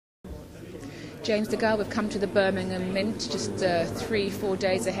James DeGale, we've come to the Birmingham Mint just 3-4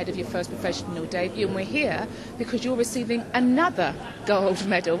 days ahead of your first professional debut, and we're here because you're receiving another gold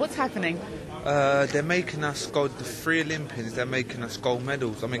medal. What's happening? They're making us gold. The 3 Olympians, they're making us gold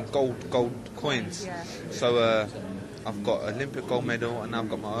medals. I mean, gold coins. Yeah. So I've got an Olympic gold medal, and I've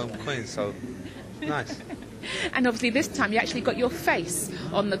got my own coins. So nice. And obviously this time you actually got your face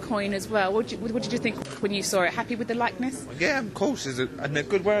on the coin as well. What did you think when you saw it? Happy with the likeness? Yeah, of course. And they're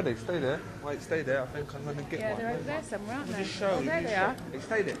good. Where are they? Stay there. Wait, stay there. I think I'm going to get one. Yeah, they're over there somewhere, aren't they? Just show. Oh, there they are. Hey,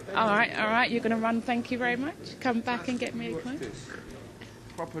 stay there. All right. You're going to run. Thank you very much. Come back and get me a coin.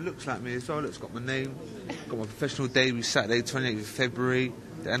 Proper looks like me as well. It's got my name. Got my professional debut Saturday, 28th of February.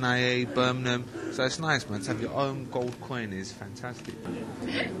 The NIA, Birmingham. So it's nice, man. To have your own gold coin is fantastic.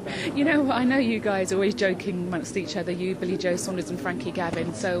 You know what? I know you guys are always joking amongst each other, you, Billy Joe Saunders and Frankie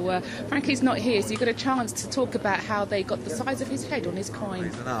Gavin. So Frankie's not here, so you've got a chance to talk about how they got the size of his head on his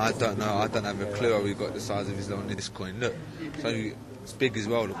coin. No, I don't know. I don't have a clue how we got the size of his head on this coin. Look, so it's big as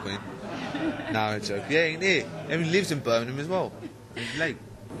well, the coin. No, it's a joke. Yeah, ain't it? And he lives in Birmingham as well. He's late.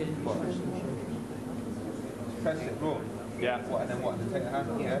 Test it, raw. Yeah. What, and then what? Take the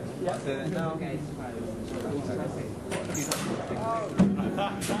hand? Yeah. Yeah. Now.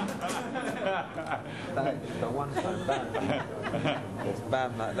 The one time, bam. It's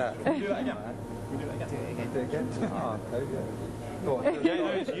bam like that. Can you do that again? Can you do that again? Do it again? Oh, okay, yeah. Go on. Yeah, no,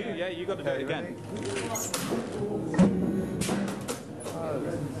 it's you. Yeah, you got to do it again.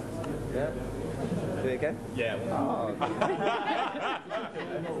 Yeah. Do it again? Yeah. Oh.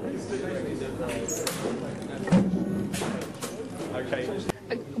 Okay.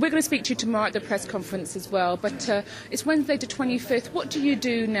 We're going to speak to you tomorrow at the press conference as well, but it's Wednesday the 25th. What do you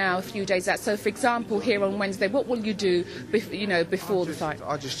do now a few days out? So, for example, here on Wednesday, what will you do before the fight?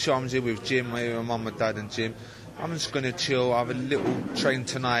 I just chill here with Jim, my mum, my dad and Jim. I'm just going to chill, have a little train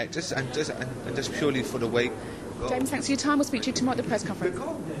tonight, just purely for the weight. James, thanks for your time. We'll speak to you tomorrow at the press conference.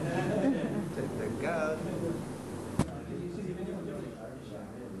 Take the